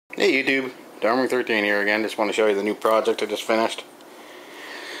Hey YouTube, Darming13 here again. Just want to show you the new project I just finished.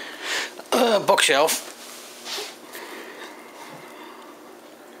 Bookshelf.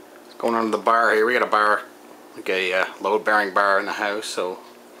 It's going under the bar here. We got a bar, like a load-bearing bar in the house, so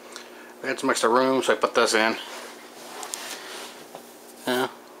we had some extra room, so I put this in.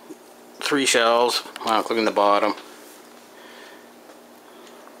 3 shelves, including the bottom.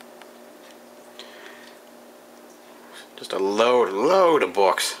 Just a load of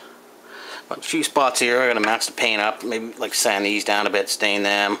books. A few spots here I gotta match the paint up, maybe like sand these down a bit, stain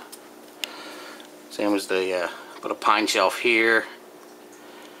them. Same as the put a pine shelf here.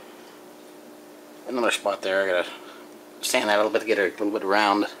 Another spot there, I gotta sand that a little bit to get it a little bit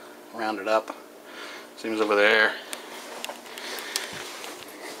rounded up. Same as over there.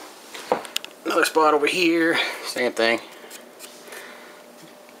 Another spot over here, same thing.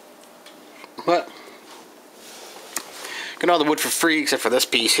 But got all the wood for free except for this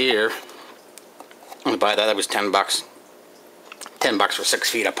piece here. I'm gonna buy that. That was $10. $10 for 6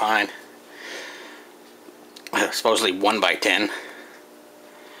 feet of pine. Supposedly 1x10.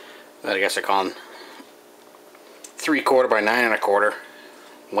 But I guess they're calling 3/4 by 9 1/4.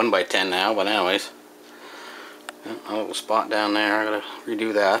 1x10 now, but anyways. A little spot down there. I gotta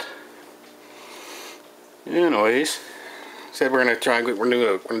redo that. Anyways, said we're gonna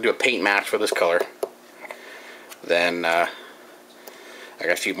do a paint match for this color. Then I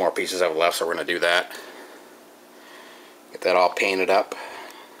got a few more pieces of it left, so we're gonna do that. Get that all painted up.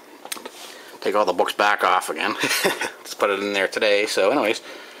 Take all the books back off again. Just put it in there today. So, anyways,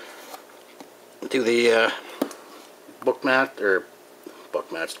 do the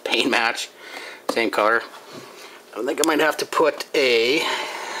paint match, same color. I think I might have to put a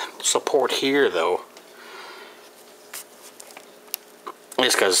support here though.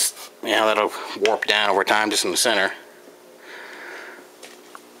 Just because, that'll warp down over time just in the center.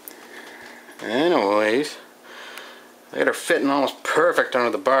 Anyways, I got her fitting almost perfect under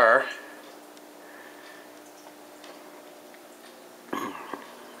the bar.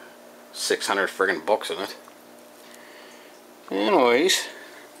 $600 friggin' books in it. Anyways,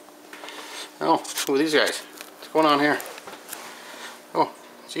 oh, who are these guys? What's going on here? Oh,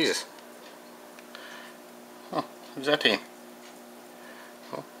 Jesus. Oh, who's that team?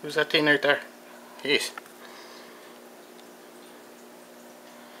 Oh, who's that team right there? Jeez.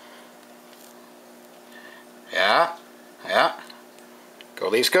 Yeah. Go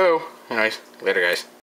Leafs go. Anyways, later guys.